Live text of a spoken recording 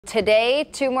Today,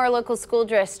 two more local school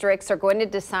districts are going to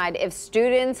decide if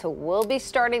students will be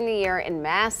starting the year in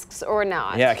masks or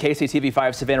not. Yeah,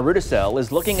 KCTV5 Savannah Rudisell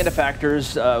is looking into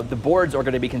factors the boards are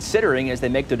going to be considering as they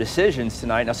make their decisions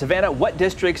tonight. Now, Savannah, what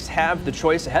districts have the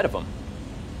choice ahead of them?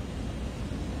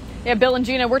 Yeah, Bill and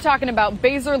Gina, we're talking about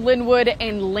Basehor, Linwood,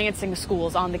 and Lansing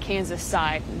schools on the Kansas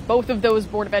side. Both of those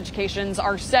Board of Educations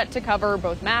are set to cover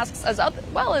both masks as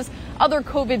well as other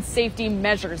COVID safety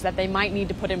measures that they might need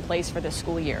to put in place for this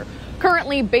school year.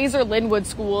 Currently, Basehor Linwood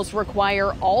schools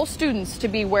require all students to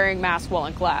be wearing masks while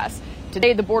in class.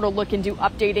 Today, the board will look into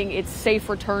updating its safe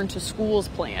return to schools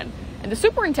plan. And the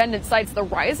superintendent cites the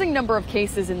rising number of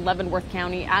cases in Leavenworth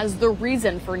County as the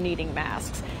reason for needing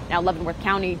masks. Now, Leavenworth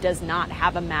County does not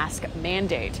have a mask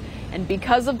mandate. And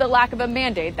because of the lack of a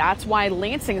mandate, that's why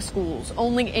Lansing schools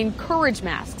only encourage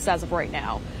masks as of right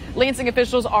now. Lansing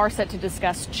officials are set to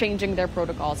discuss changing their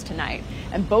protocols tonight.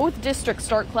 And both districts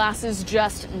start classes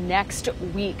just next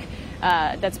week.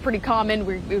 That's pretty common.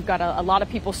 We've got a lot of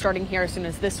people starting here as soon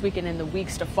as this week and in the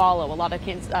weeks to follow. A lot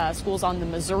of schools on the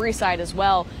Missouri side as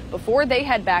well. Before they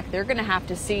head back, they're going to have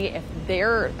to see if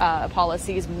their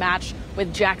policies match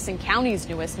with Jackson County's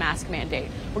newest mask mandate.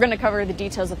 We're going to cover the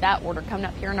details of that order coming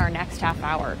up here in our next half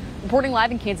hour. Reporting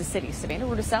live in Kansas City, Savannah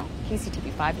Rudisell,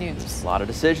 KCTV5 News. A lot of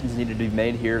decisions needed to be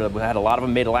made here. We had a lot of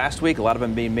them made last week, a lot of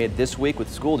them being made this week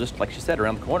with school, just like she said,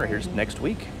 around the corner here's next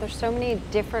week. There's so many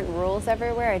different rules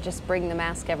everywhere. I just bring the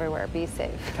mask everywhere. Be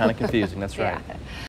safe. Kind of confusing, that's right. Yeah.